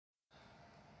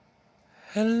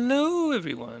Hello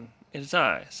everyone, it's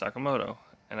I, Sakamoto,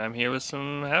 and I'm here with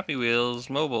some Happy Wheels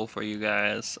mobile for you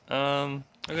guys. I'm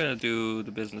gonna do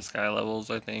the business guy levels,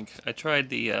 I think. I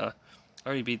tried I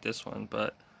already beat this one,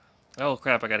 but, oh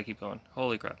crap, I gotta keep going.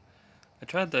 Holy crap. I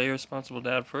tried the Irresponsible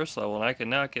Dad first level, and I could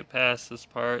not get past this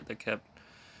part that kept,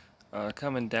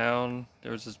 coming down.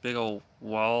 There was this big old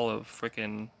wall of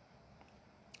frickin',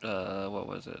 what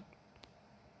was it?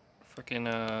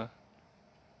 Frickin',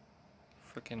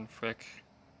 frickin' frick.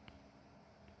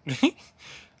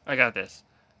 I got this.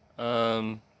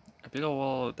 A big old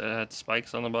wall that had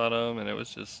spikes on the bottom, and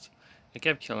it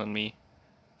kept killing me,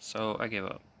 so I gave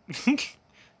up.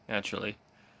 Naturally.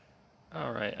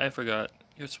 Alright, I forgot.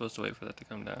 You're supposed to wait for that to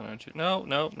come down, aren't you? No,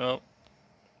 no, no.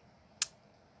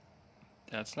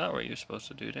 That's not what you're supposed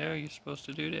to do there. You're supposed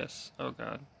to do this. Oh,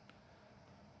 God.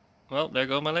 Well, there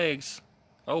go my legs.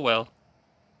 Oh, well.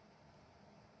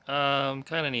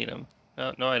 Kinda need them.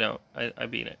 No, no, I don't. I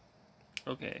beat it.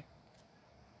 Okay.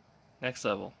 Next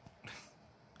level.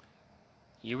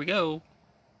 Here we go.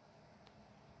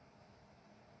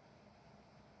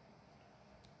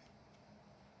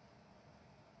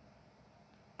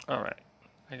 Alright.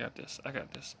 I got this. I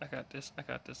got this. I got this. I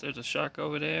got this. There's a shark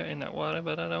over there in that water,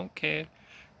 but I don't care.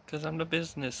 Because I'm the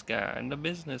business guy. I'm the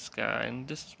business guy. And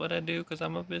this is what I do because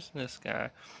I'm a business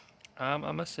guy. I'm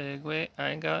a Segway. I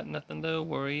ain't got nothing to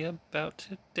worry about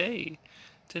today.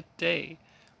 Today.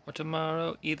 Or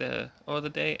tomorrow either. Or the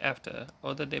day after.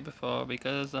 Or the day before.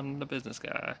 Because I'm the business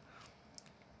guy.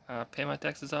 I pay my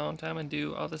taxes on time and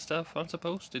do all the stuff I'm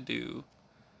supposed to do.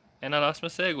 And I lost my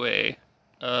Segway.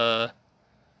 Well,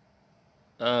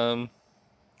 I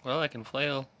can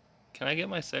flail. Can I get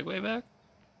my Segway back?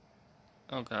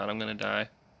 Oh god, I'm gonna die.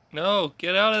 No,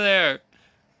 get out of there!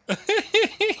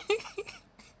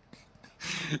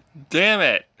 Damn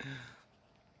it!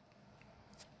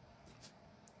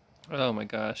 Oh my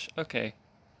gosh, okay.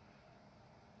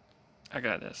 I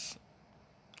got this.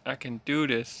 I can do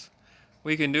this.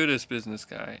 We can do this, business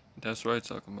guy. That's right,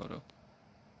 Sakamoto.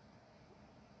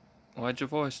 Why'd your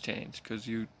voice change? Because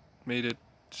you made it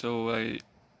so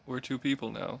we're two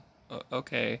people now.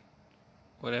 Okay.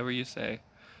 Whatever you say.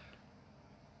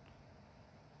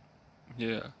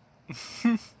 Yeah.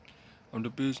 I'm the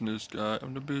business guy.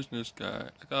 I'm the business guy.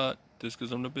 I got this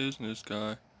because I'm the business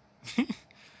guy. This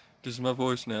is my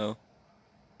voice now.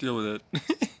 Deal with it.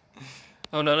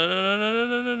 Oh, no, no, no, no, no,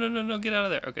 no, no, no, no, no, get out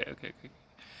of there. Okay, okay, okay.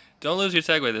 Don't lose your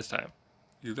Segway this time.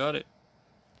 You got it.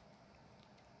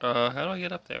 How do I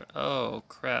get up there? Oh,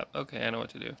 crap. Okay, I know what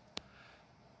to do.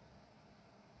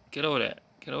 Get over there.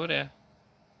 Get over there.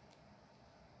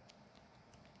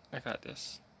 I got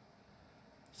this.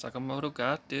 Sakamoto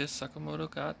got this. Sakamoto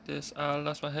got this. I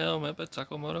lost my helmet, but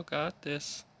Sakamoto got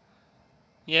this.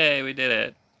 Yay, we did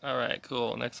it. Alright,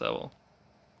 cool. Next level.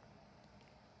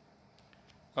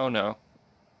 Oh, no.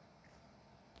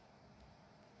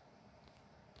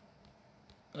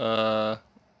 Alright.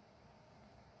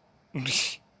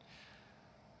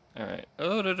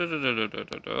 Don't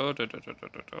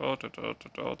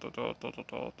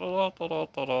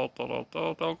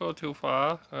go too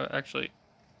far. Actually,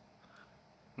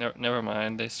 never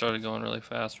mind. They started going really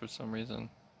fast for some reason.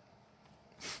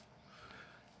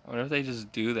 I wonder if they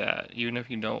just do that, even if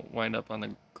you don't wind up on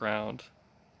the ground.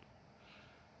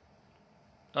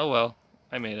 Oh well,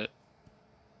 I made it.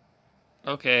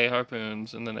 Okay,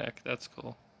 harpoons in the neck. That's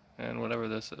cool. And whatever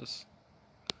this is.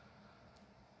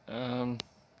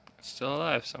 Still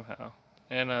alive somehow.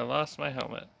 And I lost my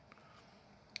helmet.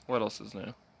 What else is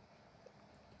new?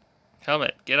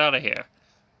 Helmet, get out of here.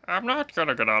 I'm not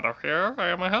gonna get out of here. I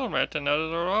am a helmet and blah,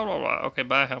 blah, blah, blah. Okay,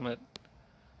 bye, helmet.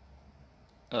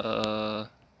 Aha.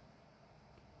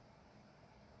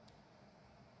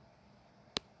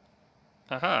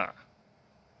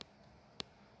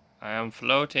 I am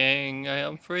floating. I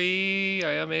am free.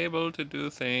 I am able to do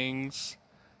things.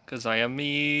 'Cause I am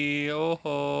me. Oh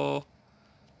ho.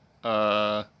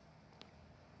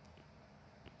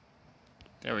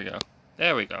 There we go.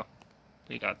 There we go.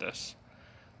 We got this.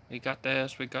 We got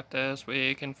this. We got this.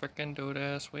 We can frickin' do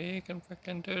this. We can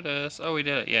frickin' do this. Oh, we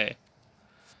did it. Yay.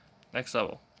 Next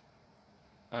level.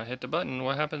 Hit the button.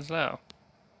 What happens now?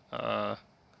 Oh,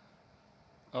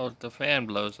 the fan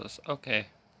blows us. Okay.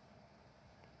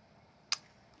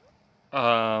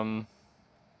 Well,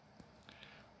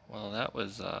 that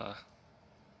was,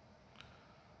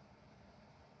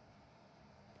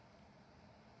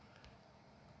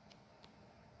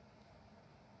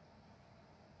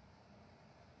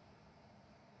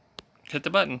 hit the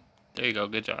button. There you go.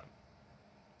 Good job.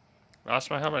 Lost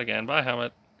my helmet again. Bye,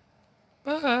 helmet.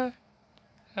 Bye.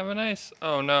 Have a nice...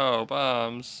 Oh, no.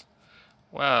 Bombs.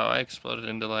 Wow, I exploded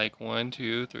into like 1,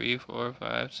 2, 3, 4,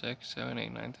 5, 6, 7,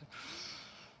 8, 9, 10.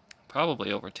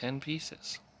 Probably over 10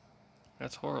 pieces.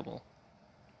 That's horrible.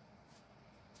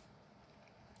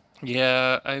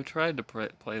 Yeah, I've tried to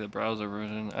play the browser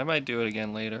version. I might do it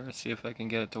again later, see if I can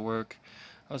get it to work.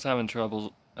 I was having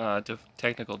trouble,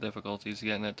 technical difficulties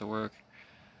getting it to work.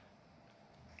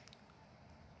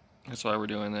 That's why we're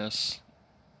doing this.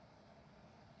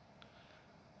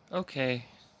 Okay,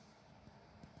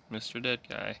 Mr. Dead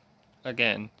Guy.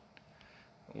 Again.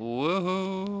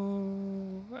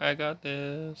 Woohoo! I got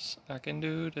this. I can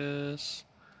do this.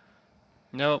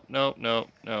 Nope, nope, nope,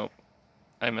 nope.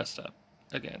 I messed up.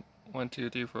 Again. 1, 2,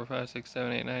 3, 4, 5, 6,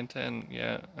 7, 8, 9, 10.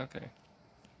 Yeah, okay.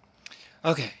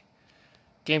 Okay.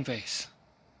 Game face.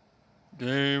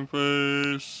 Game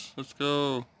face. Let's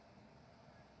go.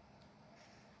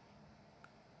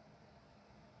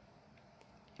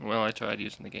 Well, I tried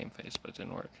using the game face, but it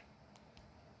didn't work.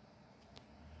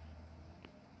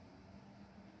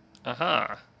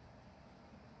 Aha!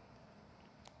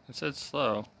 It said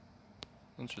slow.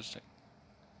 Interesting.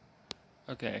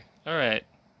 Okay, alright.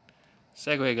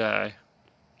 Segway guy.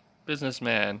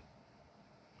 Businessman.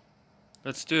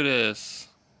 Let's do this.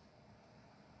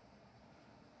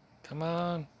 Come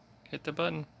on. Hit the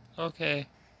button. Okay.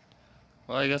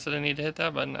 Well, I guess I didn't need to hit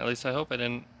that button. At least I hope I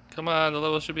didn't. Come on, the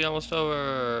level should be almost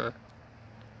over.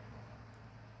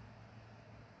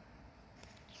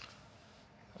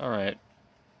 Alright.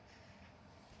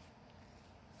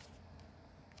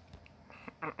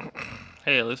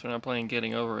 Hey, at least we're not playing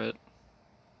Getting Over It.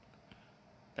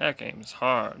 That game is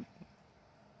hard.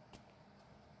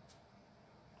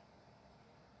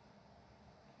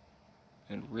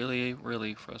 And really,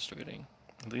 really frustrating.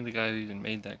 I think the guy who even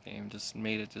made that game just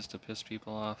made it just to piss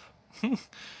people off.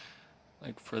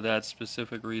 Like, for that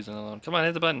specific reason alone. Come on,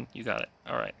 hit the button. You got it.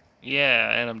 Alright. Yeah,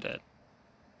 and I'm dead.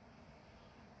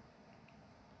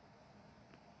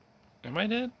 Am I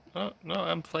dead? Oh, no,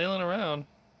 I'm flailing around.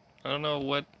 I don't know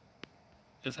what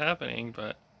is happening,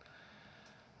 but...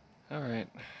 Alright.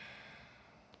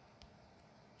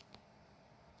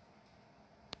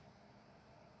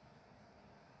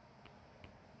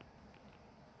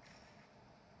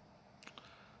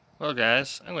 Well,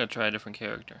 guys, I'm gonna try a different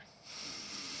character.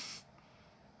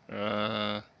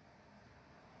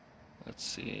 Let's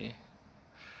see.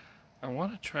 I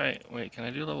want to try... Wait, can I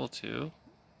do level 2?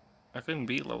 I couldn't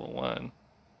beat level 1.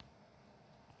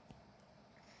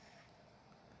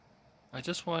 I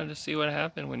just wanted to see what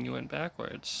happened when you went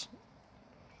backwards.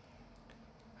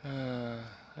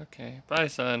 Okay. Bye,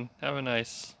 son. Have a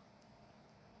nice...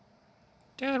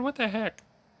 Dad, what the heck?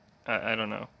 I don't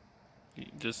know.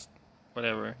 Just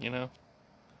whatever, you know?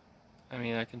 I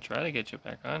mean, I can try to get you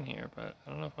back on here, but I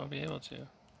don't know if I'll be able to.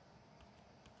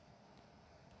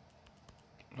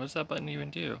 What does that button even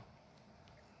do?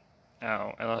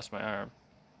 Ow, I lost my arm.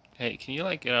 Hey, can you,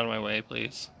 like, get out of my way,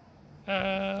 please?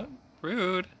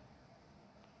 Rude.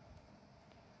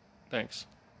 Thanks.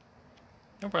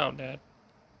 No problem, Dad.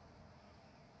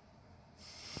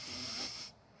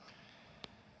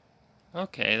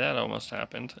 Okay, that almost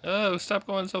happened. Oh, stop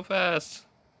going so fast.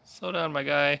 Slow down, my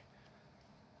guy.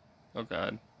 Oh,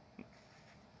 God.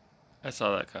 I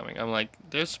saw that coming. I'm like,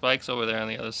 there's spikes over there on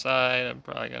the other side. I'm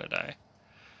probably gonna die.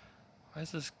 Why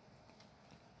is this...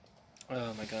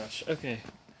 Oh, my gosh. Okay.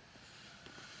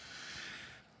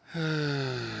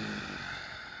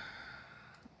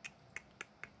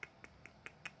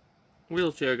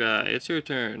 Wheelchair guy, it's your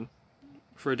turn.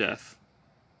 For death.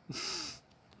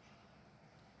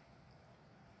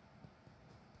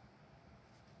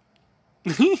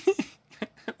 I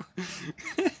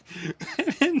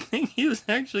didn't think he was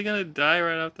actually gonna die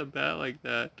right off the bat like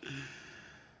that.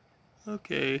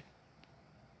 Okay.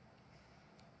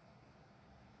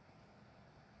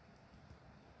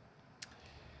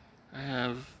 I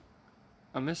have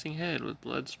a missing head with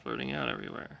blood splurting out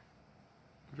everywhere.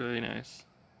 Very nice.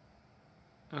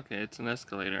 Okay, it's an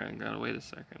escalator. I gotta wait a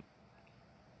second.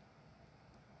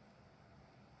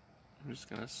 I'm just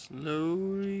gonna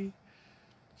slowly...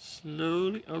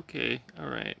 Okay,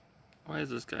 alright. Why is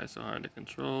this guy so hard to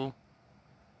control?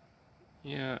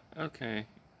 Yeah, okay.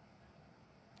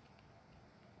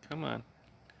 Come on.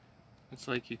 It's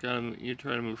like you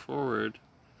try to move forward.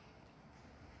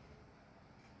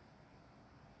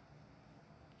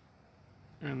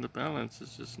 And the balance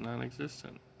is just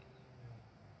non-existent.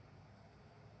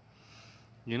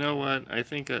 You know what? I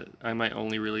think I might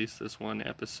only release this one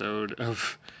episode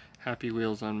of Happy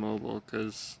Wheels on mobile,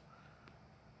 because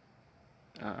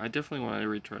I definitely want to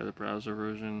retry the browser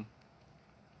version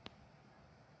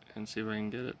and see if I can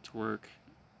get it to work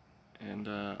and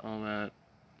all that.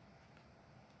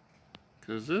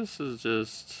 Because this is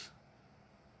just,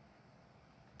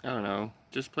 I don't know,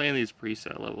 just playing these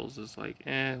preset levels is like,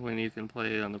 when you can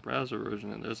play on the browser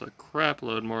version and there's a crap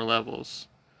load more levels.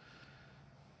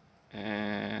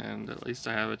 And at least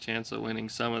I have a chance of winning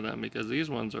some of them, because these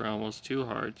ones are almost too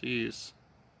hard. Jeez.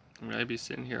 I mean, I'd be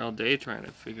sitting here all day trying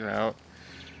to figure out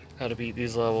how to beat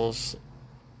these levels.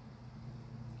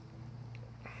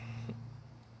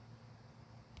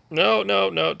 No, no,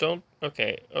 no, don't.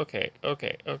 Okay, okay,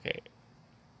 okay, okay.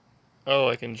 Oh,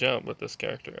 I can jump with this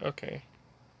character. Okay.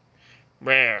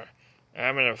 Well,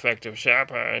 I'm an effective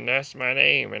shopper, and that's my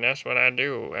name, and that's what I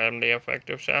do. I'm the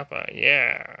effective shopper.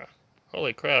 Yeah.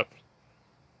 Holy crap.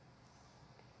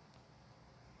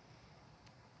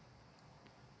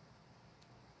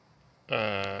 What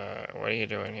are you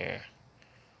doing here?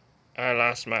 I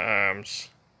lost my arms.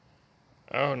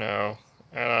 Oh no.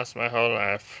 I lost my whole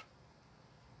life.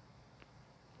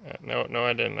 No, no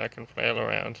I didn't. I can flail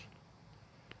around.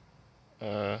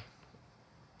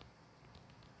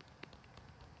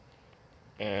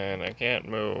 And I can't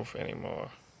move anymore.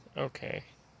 Okay.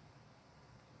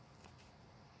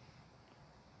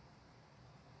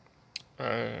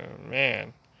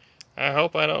 Man. I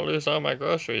hope I don't lose all my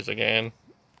groceries again.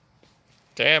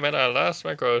 Damn it, I lost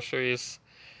my groceries.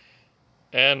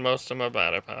 And most of my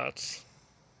body parts.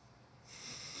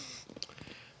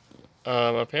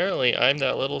 Apparently I'm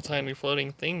that little tiny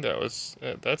floating thing that was,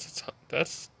 that's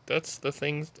the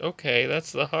thing. Okay,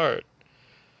 that's the heart.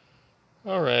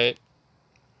 Alright.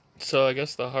 So I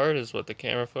guess the heart is what the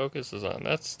camera focuses on.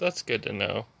 That's good to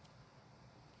know.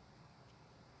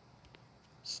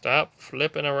 Stop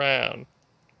flipping around.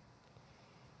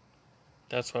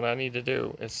 That's what I need to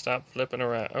do, is stop flipping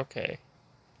around. Okay.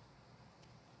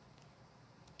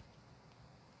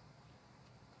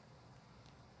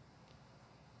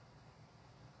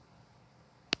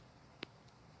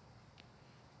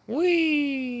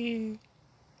 Whee!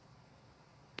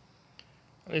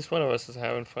 At least one of us is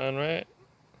having fun, right?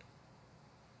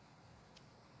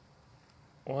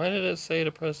 Why did it say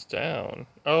to press down?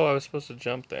 Oh, I was supposed to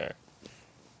jump there.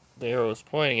 The arrow was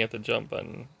pointing at the jump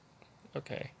button.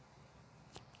 Okay.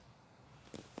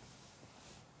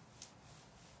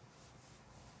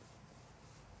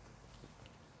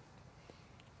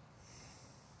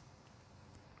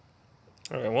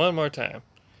 Alright, one more time.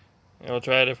 And we'll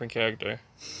try a different character.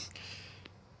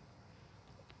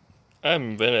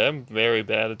 I'm very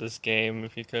bad at this game,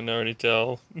 if you couldn't already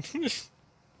tell.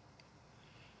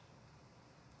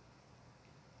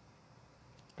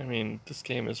 I mean, this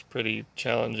game is pretty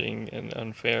challenging and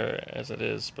unfair as it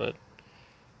is, but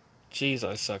geez,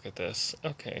 I suck at this.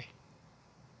 Okay.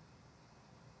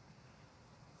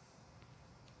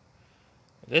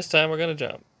 This time we're gonna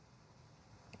jump.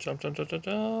 Jump, jump, jump, jump,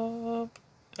 jump.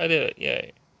 I did it,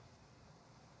 yay.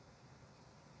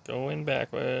 Going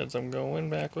backwards, I'm going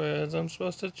backwards. I'm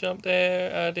supposed to jump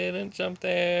there. I didn't jump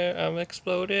there. I'm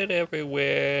exploded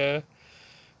everywhere.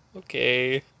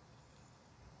 Okay.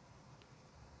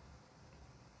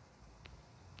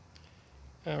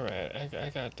 Alright, I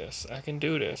got this. I can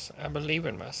do this. I believe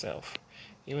in myself.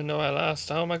 Even though I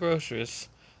lost all my groceries,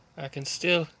 I can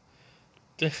still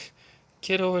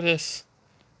get over this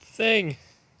thing.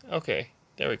 Okay,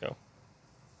 there we go.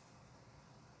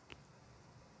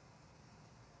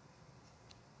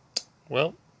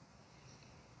 Well,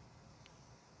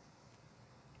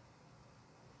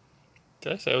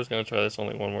 did I say I was going to try this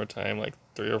only one more time, like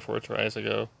 3 or 4 tries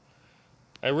ago?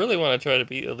 I really want to try to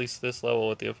beat at least this level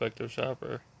with the effective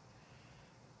shopper.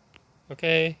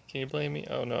 Okay, can you blame me?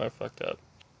 Oh no, I fucked up.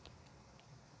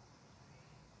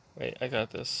 Wait, I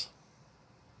got this.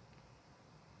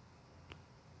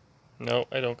 No,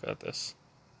 I don't got this.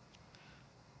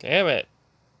 Damn it!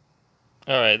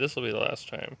 Alright, this will be the last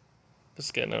time. This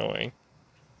is getting annoying.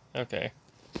 Okay.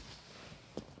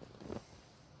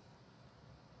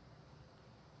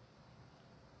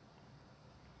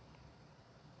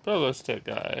 Pogo stick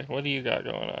guy, what do you got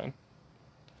going on?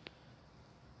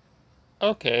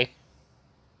 Okay.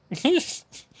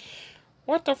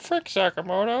 What the frick,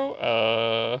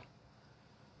 Sakamoto?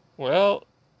 Well...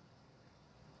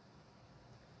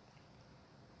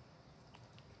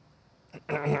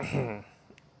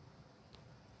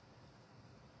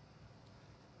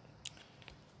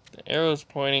 The arrow's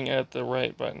pointing at the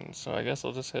right button, so I guess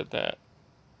I'll just hit that.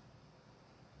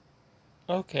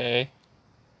 Okay.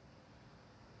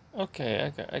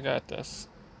 Okay, I got this.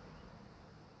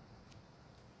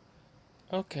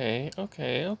 Okay,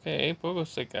 okay, okay, pogo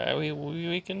stick guy.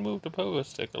 We can move the pogo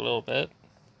stick a little bit.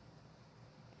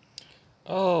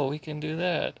 Oh, we can do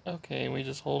that. Okay, we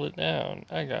just hold it down.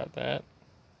 I got that.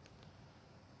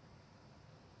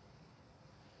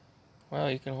 Wow,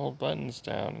 you can hold buttons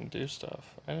down and do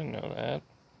stuff. I didn't know that.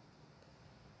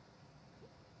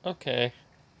 Okay.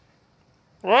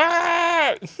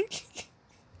 What?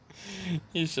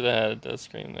 You should have had a death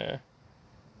scream there.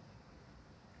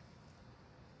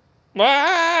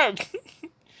 What?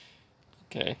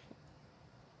 Okay.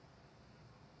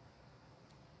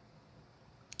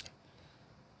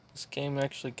 This game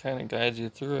actually kind of guides you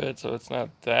through it, so it's not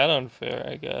that unfair,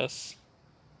 I guess.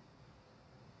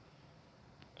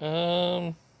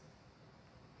 Don't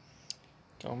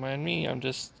mind me, I'm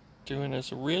just doing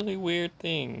this really weird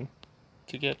thing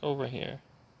to get over here.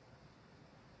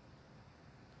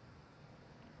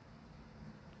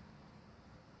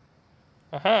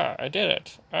 Aha, I did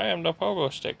it. I am the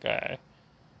pogo stick guy.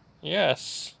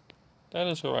 Yes, that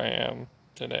is who I am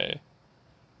today.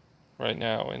 Right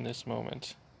now, in this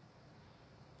moment.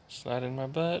 Slide in my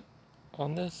butt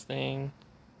on this thing.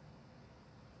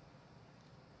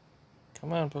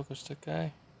 Come on, pogo stick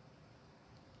guy.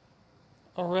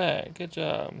 Alright, good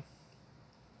job.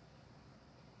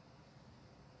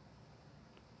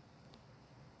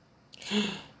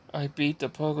 I beat the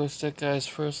pogo stick guy's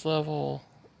first level.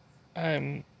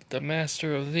 I'm the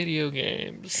master of video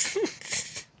games.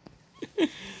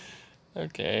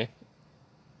 Okay.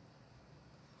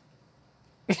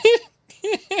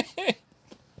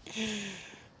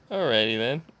 Alrighty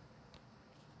then.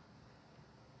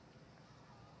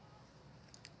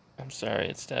 I'm sorry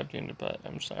it stabbed you in the butt.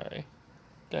 I'm sorry.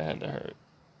 That had to hurt.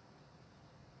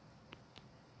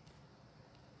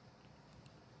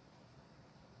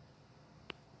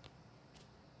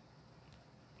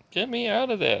 Get me out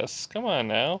of this. Come on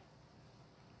now.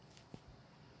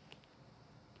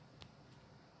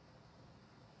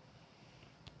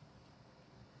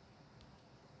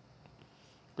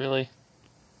 Really?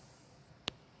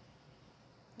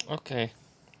 Okay.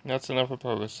 That's enough of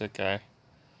pogo stick guy.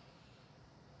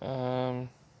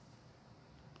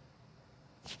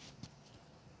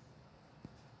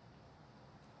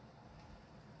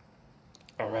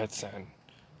 Alright, son.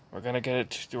 We're gonna get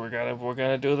it. We're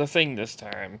gonna do the thing this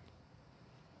time.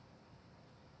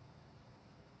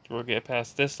 We'll get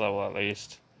past this level at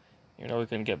least. You know, we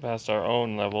can get past our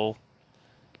own level.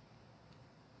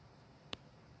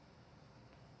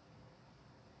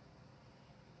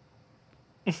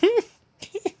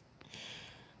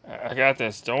 I got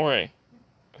this. Don't worry.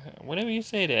 Whatever you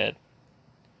say, Dad.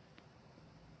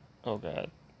 Oh God.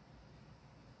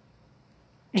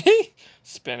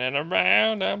 Spinning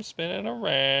around, I'm spinning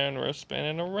around, we're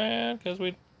spinning around because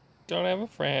we don't have a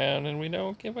frown and we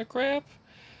don't give a crap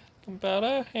about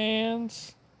our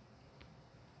hands.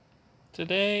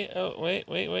 Today, oh, wait,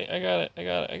 I got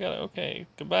it, okay.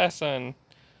 Goodbye, son.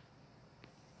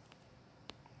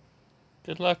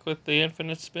 Good luck with the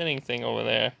infinite spinning thing over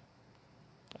there.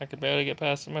 I could barely get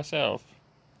past it myself.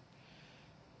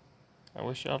 I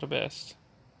wish you all the best.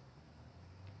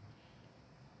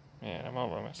 Man, I'm all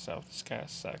by myself. This kind of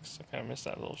sucks. I kind of miss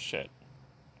that little shit.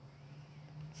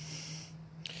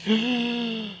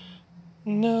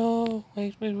 No.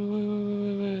 Wait.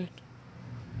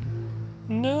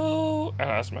 No. I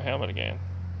lost my helmet again.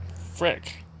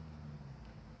 Frick.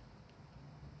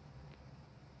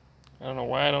 I don't know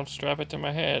why I don't strap it to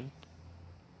my head.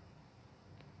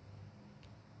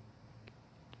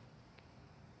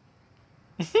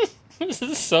 This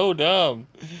is so dumb.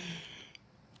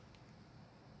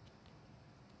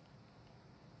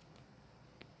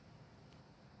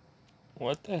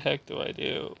 What the heck do I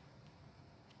do?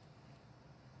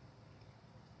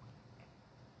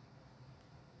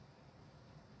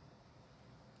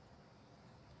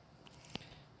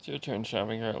 It's your turn,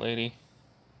 shopping cart lady.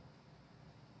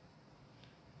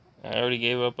 I already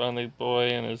gave up on the boy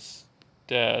and his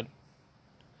dad.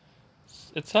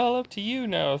 It's all up to you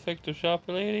now, effective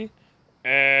shopper lady.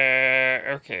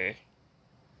 Okay.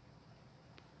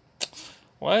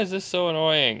 Why is this so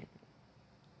annoying?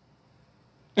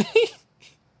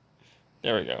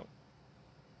 There we go.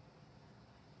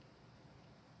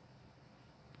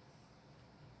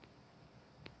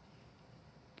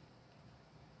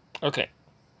 Okay.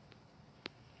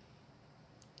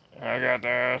 I got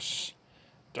this.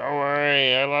 Don't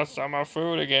worry, I lost all my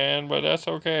food again, but that's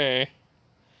okay.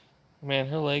 Man,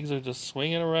 her legs are just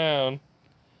swinging around.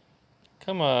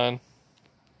 Come on.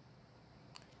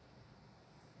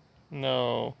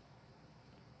 No.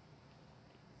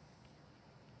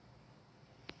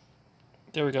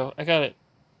 There we go. I got it.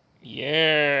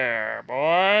 Yeah,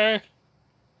 boy.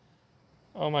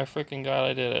 Oh my freaking God,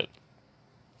 I did it.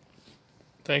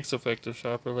 Thanks, effective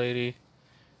shopper lady.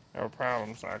 No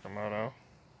problem, Sakamoto.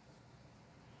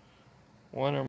 One or